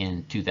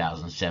in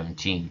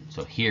 2017.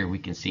 So here we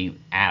can see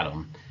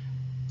Adam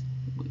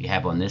We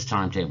have on this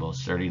timetable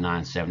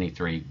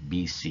 3973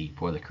 BC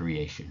for the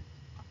creation.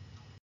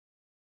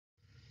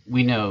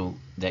 We know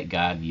that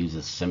God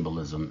uses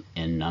symbolism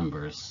in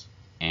numbers,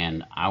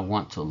 and I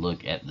want to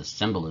look at the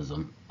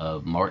symbolism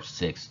of March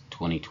 6,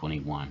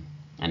 2021,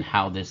 and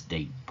how this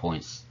date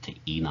points to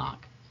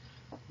Enoch.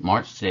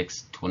 March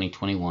 6,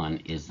 2021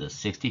 is the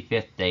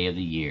 65th day of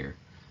the year,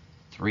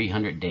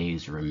 300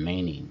 days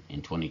remaining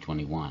in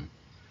 2021.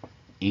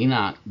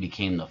 Enoch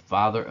became the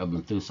father of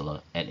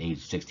Methuselah at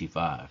age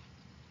 65.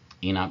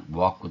 Enoch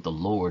walked with the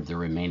Lord the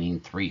remaining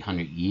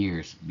 300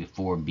 years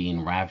before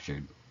being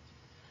raptured.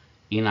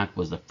 Enoch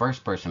was the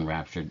first person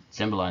raptured,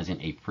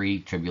 symbolizing a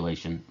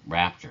pre-tribulation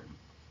rapture.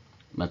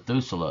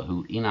 Methuselah,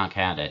 who Enoch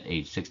had at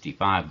age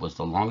 65, was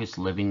the longest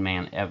living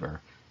man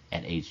ever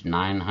at age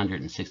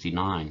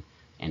 969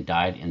 and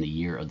died in the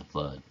year of the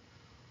flood.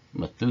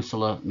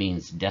 Methuselah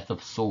means death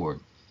of sword.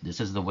 This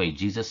is the way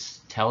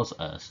Jesus tells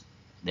us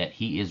that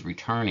he is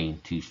returning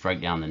to strike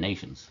down the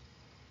nations.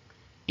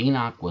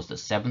 Enoch was the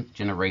seventh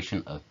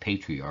generation of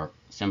patriarch,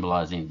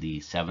 symbolizing the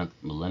seventh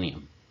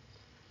millennium.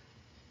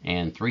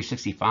 And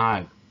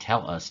 365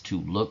 tell us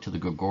to look to the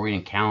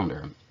Gregorian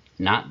calendar,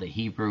 not the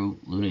Hebrew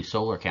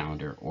lunisolar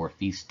calendar or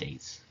feast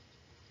dates.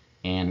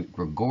 And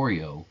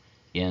Gregorio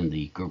in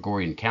the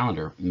Gregorian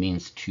calendar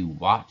means to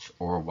watch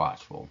or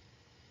watchful.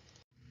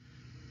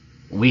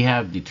 We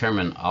have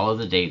determined all of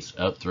the dates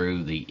up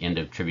through the end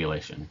of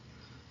tribulation.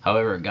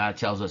 However, God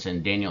tells us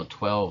in Daniel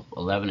 12,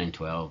 11 and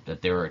 12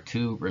 that there are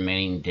two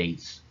remaining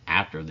dates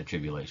after the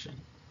tribulation.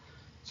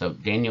 So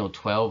Daniel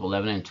 12,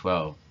 11 and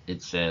 12,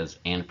 it says,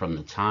 "And from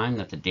the time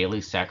that the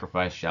daily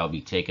sacrifice shall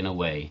be taken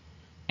away,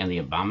 and the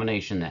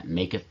abomination that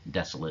maketh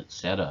desolate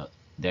set up,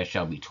 there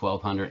shall be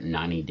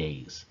 1290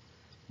 days.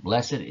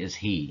 Blessed is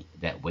he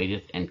that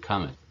waiteth and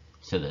cometh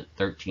to the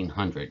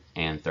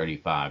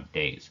 1335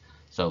 days."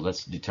 So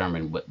let's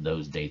determine what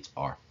those dates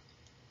are.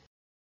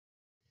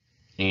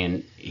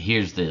 And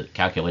here's the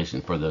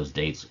calculation for those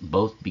dates,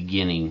 both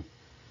beginning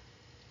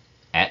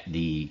at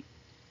the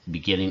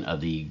beginning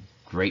of the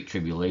Great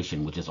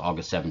Tribulation, which is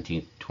August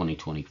 17th,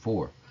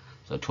 2024.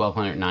 So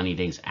 1290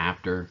 days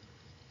after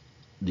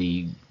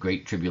the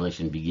Great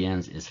Tribulation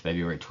begins is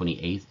February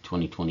 28th,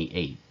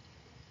 2028.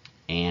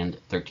 And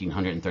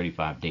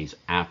 1335 days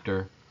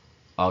after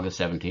August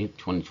 17th,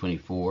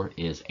 2024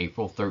 is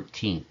April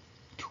 13th,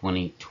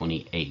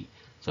 2028.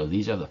 So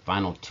these are the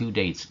final two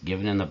dates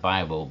given in the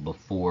Bible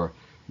before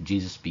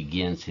Jesus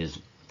begins his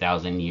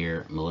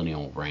 1,000-year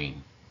millennial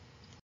reign.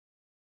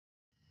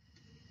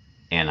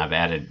 And I've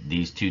added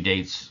these two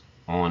dates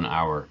on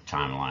our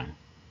timeline.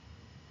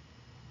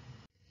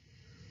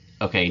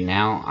 Okay,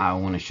 now I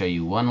want to show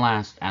you one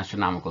last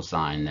astronomical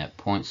sign that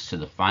points to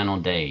the final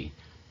day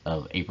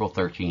of April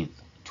 13th,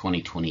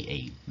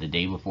 2028, the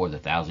day before the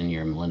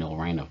 1,000-year millennial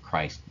reign of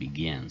Christ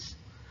begins.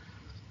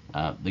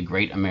 The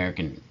Great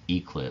American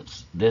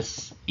Eclipse.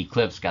 This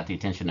eclipse got the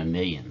attention of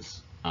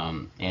millions,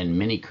 and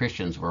many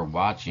Christians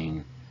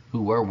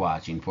who were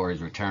watching for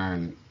his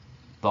return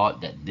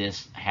thought that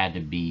this had to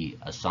be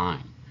a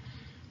sign.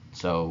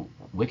 So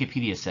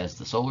Wikipedia says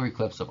the solar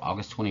eclipse of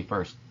August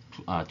 21st,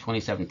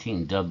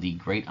 2017, dubbed the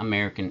Great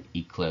American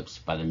Eclipse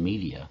by the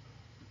media,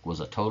 was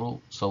a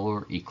total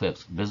solar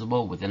eclipse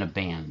visible within a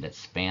band that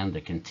spanned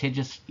the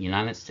contiguous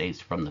United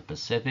States from the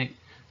Pacific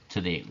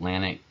to the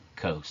Atlantic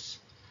coasts.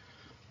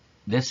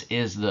 This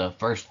is the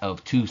first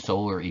of two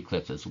solar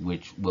eclipses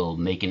which will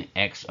make an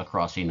X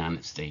across the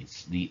United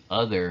States. The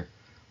other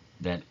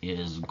that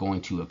is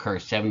going to occur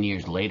 7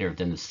 years later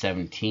than the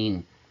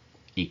 17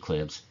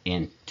 eclipse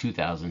in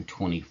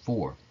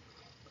 2024.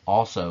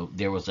 Also,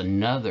 there was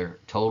another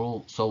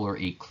total solar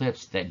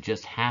eclipse that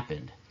just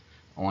happened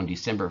on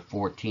December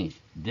 14th.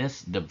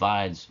 This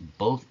divides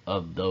both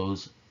of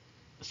those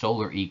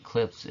solar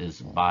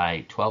eclipses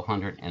by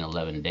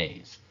 1,211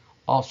 days.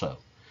 Also,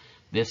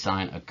 this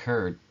sign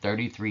occurred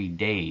 33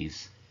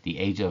 days, the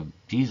age of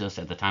Jesus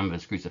at the time of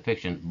his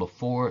crucifixion,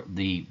 before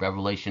the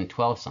Revelation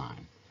 12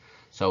 sign.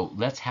 So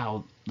let's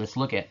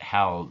look at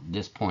how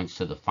this points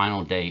to the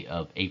final day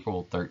of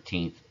April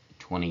 13th,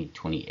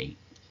 2028.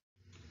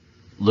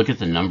 Look at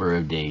the number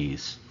of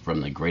days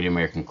from the Great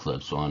American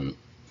Eclipse on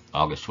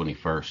August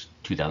 21st,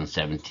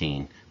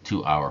 2017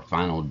 to our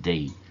final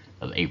date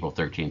of April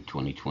 13th,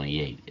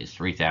 2028 is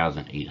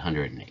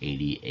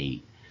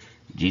 3,888.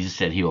 Jesus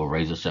said he will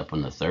raise us up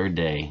on the third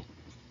day,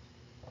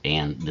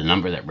 and the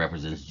number that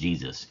represents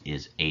Jesus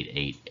is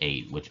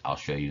 888, which I'll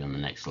show you in the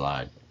next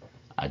slide.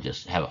 I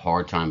just have a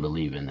hard time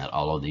believing that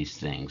all of these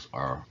things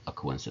are a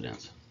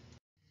coincidence.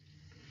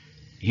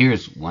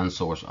 Here's one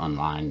source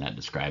online that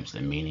describes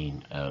the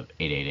meaning of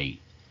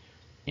 888.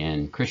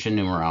 In Christian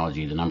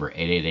numerology, the number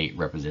 888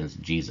 represents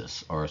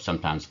Jesus, or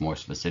sometimes more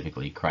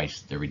specifically,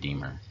 Christ the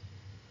Redeemer.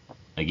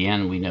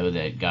 Again, we know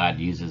that God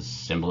uses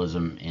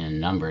symbolism in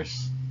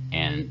numbers,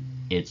 and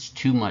it's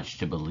too much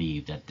to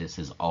believe that this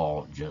is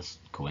all just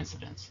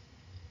coincidence.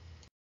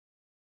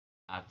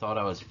 I thought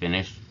I was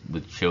finished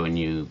with showing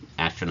you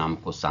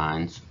astronomical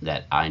signs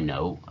that I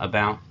know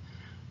about.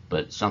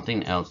 But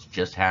something else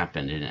just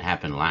happened, and it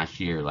happened last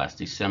year, last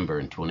December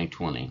in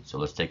 2020. So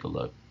let's take a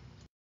look.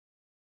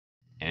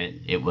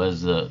 And it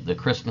was the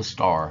Christmas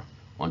star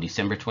on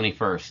December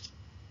 21st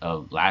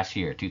of last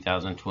year,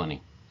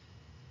 2020.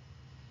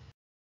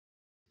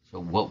 So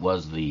what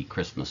was the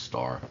Christmas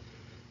star?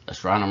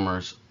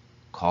 Astronomers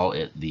call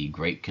it the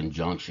Great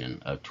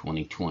Conjunction of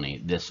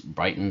 2020. This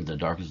brightened the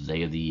darkest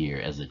day of the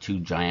year as the two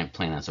giant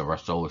planets of our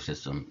solar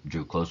system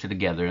drew closer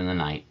together in the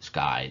night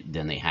sky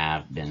than they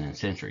have been in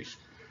centuries.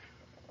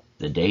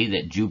 The day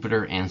that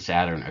Jupiter and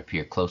Saturn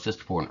appear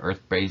closest for an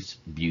Earth-based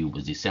view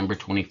was December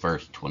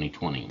 21st,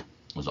 2020. It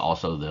was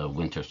also the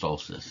winter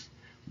solstice,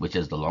 which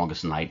is the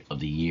longest night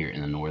of the year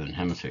in the northern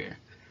hemisphere.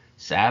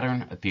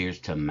 Saturn appears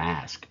to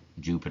mask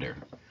Jupiter.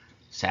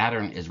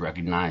 Saturn is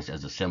recognized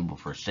as a symbol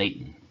for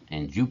Satan,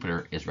 and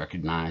Jupiter is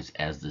recognized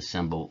as the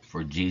symbol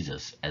for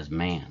Jesus as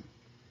man.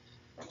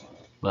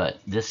 But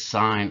this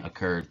sign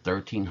occurred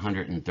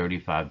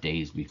 1,335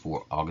 days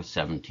before August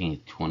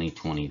 17,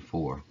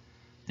 2024.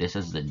 This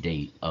is the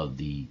date of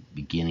the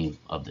beginning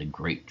of the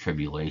Great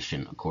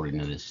Tribulation, according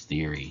to this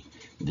theory.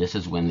 This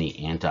is when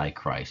the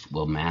Antichrist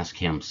will mask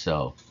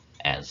himself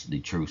as the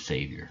true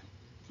Savior.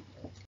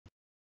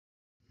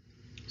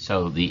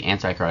 So the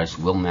Antichrist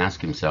will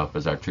mask himself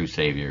as our true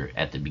Savior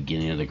at the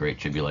beginning of the Great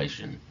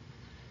Tribulation.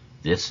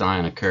 This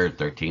sign occurred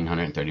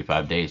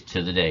 1,335 days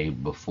to the day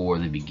before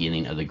the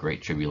beginning of the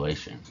Great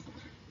Tribulation.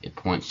 It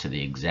points to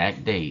the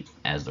exact date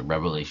as the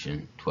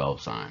Revelation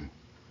 12 sign.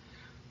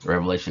 The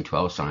Revelation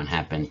 12 sign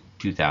happened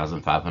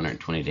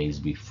 2,520 days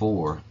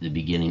before the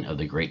beginning of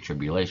the Great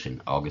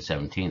Tribulation, August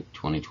 17,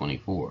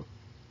 2024.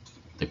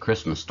 The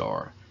Christmas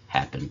star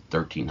happened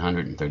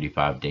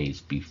 1,335 days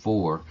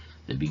before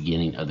the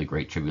beginning of the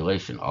Great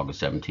Tribulation,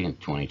 August 17,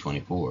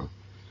 2024.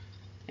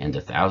 And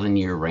the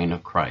 1,000-year reign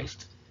of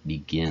Christ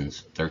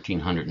begins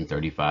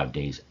 1,335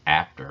 days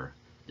after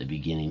the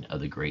beginning of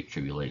the Great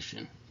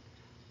Tribulation,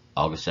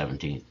 August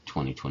 17,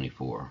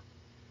 2024.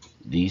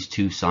 These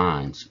two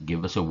signs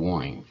give us a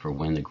warning for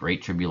when the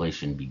Great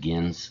Tribulation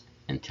begins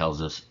and tells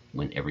us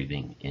when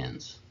everything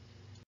ends.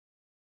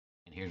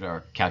 And here's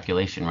our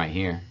calculation right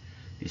here.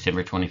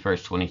 December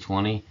 21st,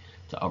 2020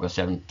 to August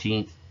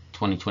 17th,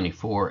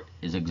 2024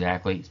 is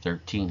exactly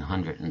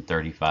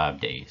 1,335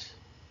 days.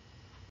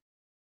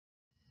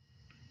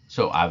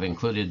 So I've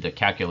included the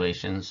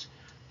calculations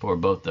for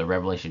both the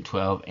Revelation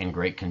 12 and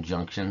Great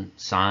Conjunction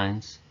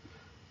signs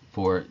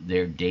for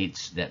their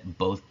dates that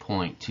both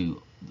point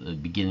to the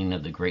beginning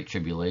of the Great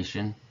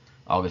Tribulation,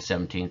 August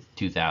 17th,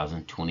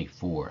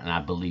 2024. And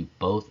I believe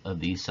both of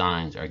these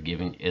signs are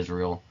giving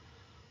Israel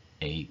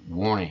a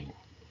warning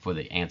for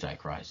the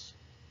Antichrist.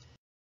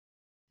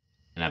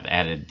 And I've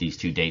added these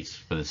two dates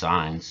for the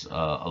signs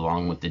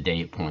along with the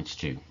day it points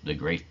to, the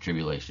Great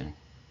Tribulation.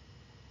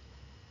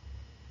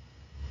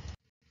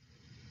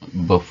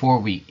 Before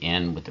we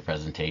end with the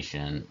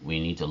presentation, we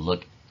need to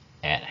look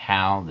at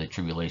how the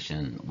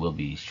tribulation will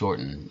be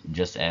shortened,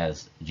 just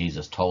as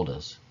Jesus told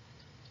us.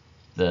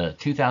 The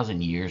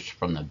 2,000 years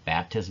from the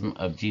baptism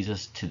of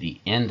Jesus to the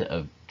end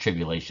of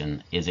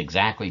tribulation is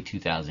exactly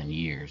 2,000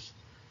 years,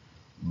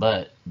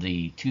 but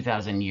the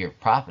 2,000-year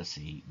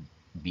prophecy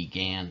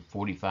began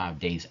 45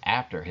 days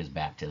after his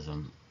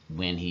baptism,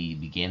 when he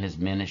began his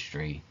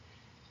ministry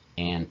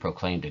and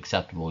proclaimed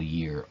acceptable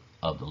year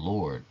of the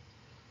Lord.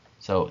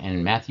 So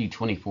in Matthew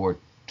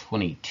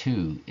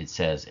 24:22 it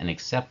says, "And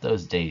except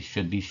those days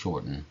should be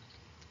shortened,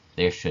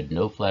 there should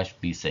no flesh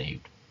be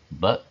saved.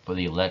 But for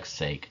the elect's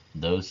sake,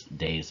 those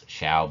days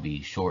shall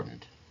be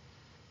shortened."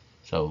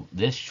 So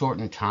this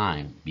shortened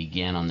time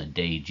began on the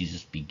day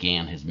Jesus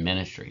began his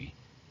ministry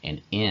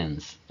and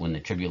ends when the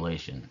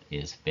tribulation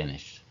is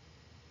finished.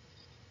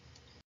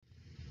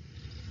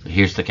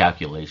 Here's the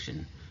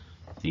calculation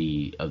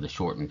of the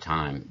shortened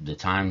time. The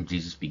time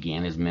Jesus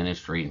began his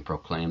ministry and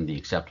proclaimed the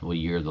acceptable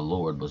year of the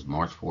Lord was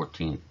March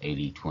 14th,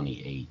 AD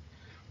 28.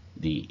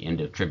 The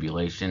end of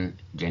tribulation,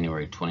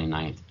 January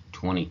 29th,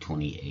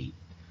 2028.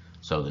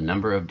 So the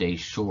number of days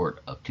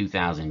short of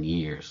 2,000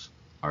 years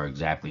are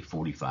exactly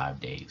 45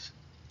 days.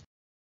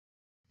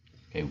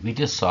 Okay, we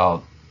just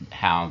saw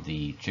how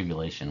the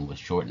tribulation was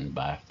shortened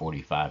by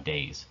 45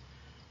 days.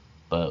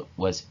 But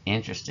what's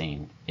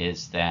interesting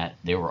is that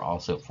there were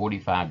also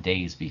 45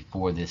 days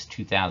before this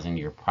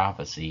 2,000-year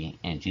prophecy,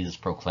 and Jesus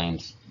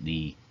proclaims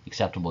the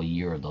acceptable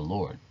year of the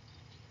Lord.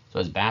 So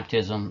his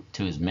baptism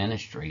to his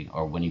ministry,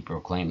 or when he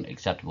proclaimed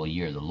acceptable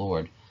year of the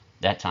Lord,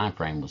 that time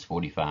frame was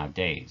 45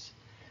 days.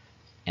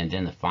 And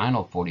then the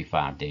final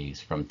 45 days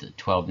from the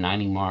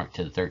 1290 mark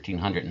to the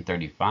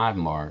 1335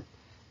 mark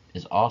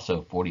is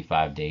also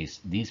 45 days.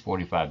 These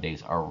 45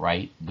 days are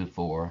right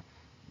before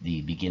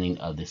the beginning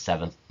of the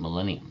 7th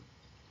millennium.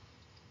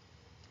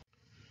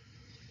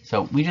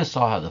 So we just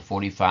saw how the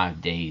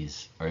 45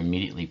 days are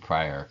immediately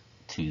prior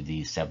to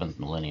the 7th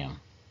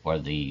millennium, or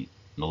the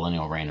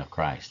millennial reign of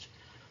Christ.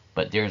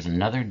 But there's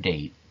another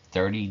date,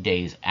 30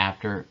 days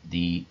after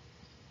the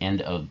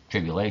end of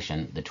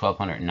tribulation, the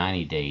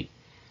 1290 date,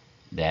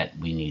 that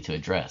we need to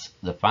address.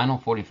 The final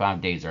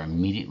 45 days are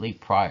immediately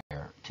prior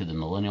to the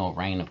millennial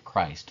reign of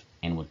Christ,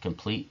 and would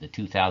complete the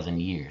 2,000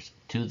 years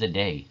to the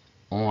day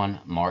on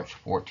March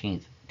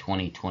 14th,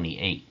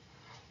 2028.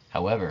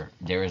 However,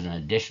 there is an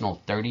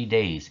additional 30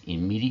 days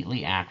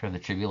immediately after the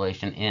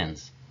tribulation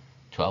ends,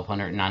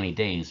 1290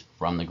 days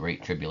from the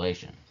Great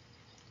Tribulation.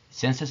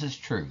 Since this is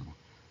true,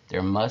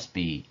 there must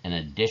be an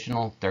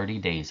additional 30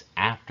 days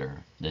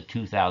after the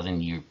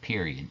 2,000-year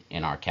period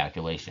in our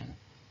calculation,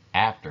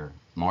 after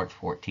March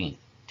 14th,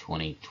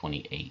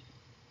 2028.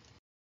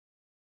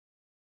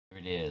 Here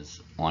it is.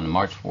 On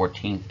March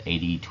 14th,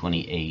 AD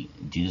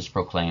 28, Jesus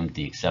proclaimed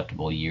the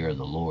acceptable year of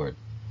the Lord.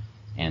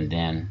 And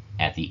then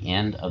at the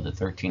end of the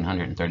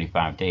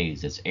 1,335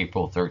 days, it's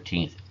April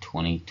 13th,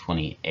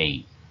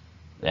 2028.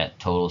 That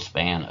total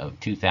span of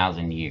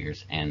 2,000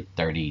 years and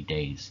 30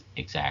 days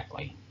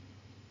exactly.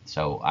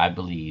 So I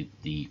believe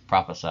the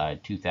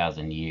prophesied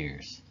 2,000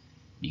 years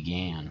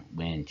began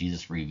when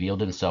Jesus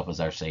revealed himself as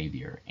our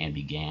Savior and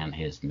began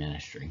his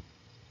ministry.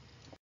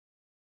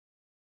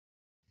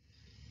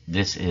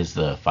 This is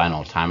the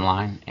final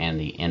timeline and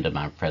the end of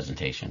my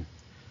presentation.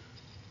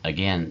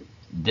 Again,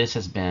 this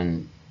has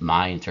been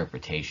my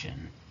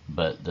interpretation,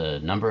 but the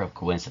number of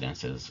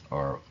coincidences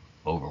are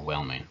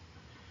overwhelming.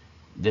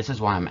 This is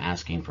why I'm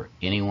asking for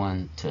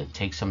anyone to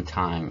take some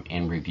time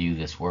and review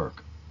this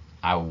work.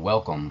 I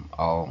welcome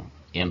all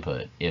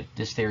input. If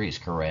this theory is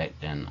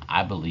correct, then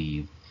I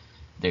believe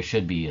there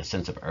should be a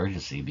sense of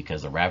urgency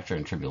because the rapture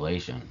and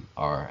tribulation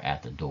are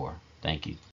at the door. Thank you.